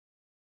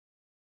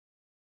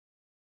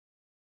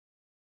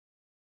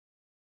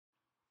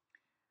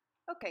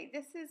Okay,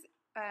 this is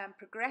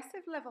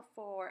progressive level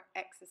 4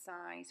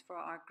 exercise for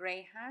our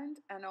greyhound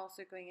and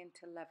also going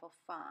into level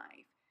 5.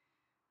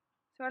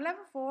 So our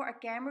level 4,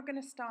 again, we're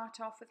going to start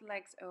off with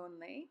legs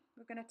only.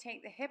 We're going to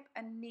take the hip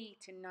and knee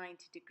to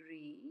 90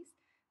 degrees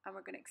and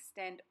we're going to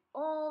extend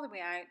all the way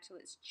out till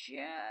it's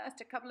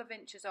just a couple of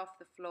inches off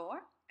the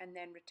floor and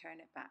then return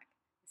it back.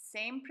 The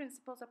same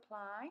principles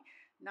apply,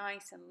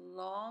 nice and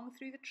long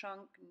through the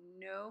trunk,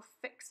 no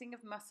fixing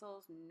of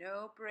muscles,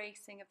 no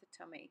bracing of the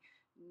tummy,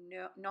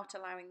 not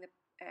allowing the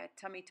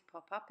tummy to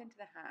pop up into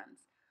the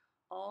hands.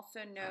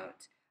 Also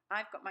note,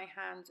 I've got my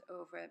hands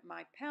over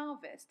my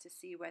pelvis to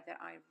see whether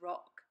I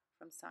rock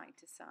from side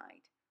to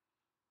side.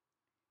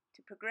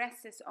 To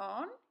progress this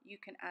on, you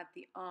can add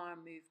the arm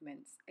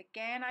movements.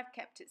 Again, I've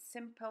kept it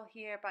simple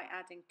here by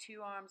adding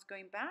 2 arms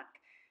going back.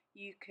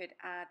 You could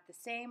add the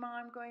same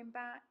arm going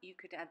back, you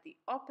could add the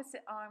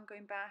opposite arm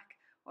going back,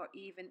 or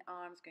even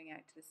arms going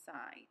out to the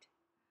side.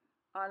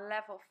 Our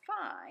level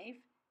 5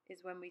 is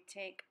when we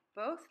take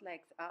both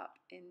legs up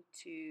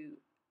into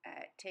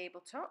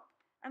tabletop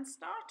and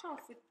start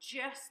off with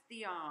just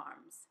the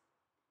arms.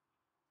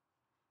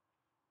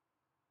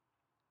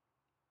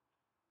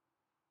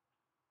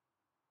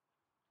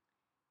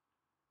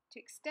 To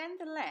extend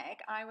the leg,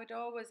 I would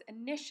always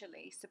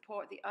initially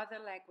support the other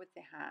leg with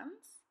the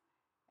hands,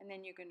 and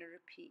then you're going to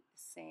repeat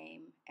the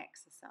same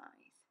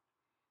exercise.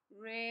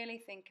 Really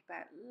think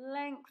about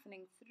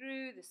lengthening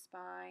through the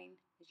spine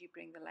as you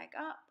bring the leg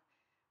up.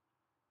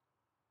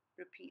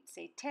 Repeat,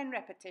 say 10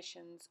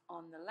 repetitions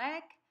on the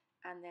leg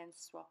and then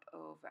swap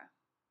over.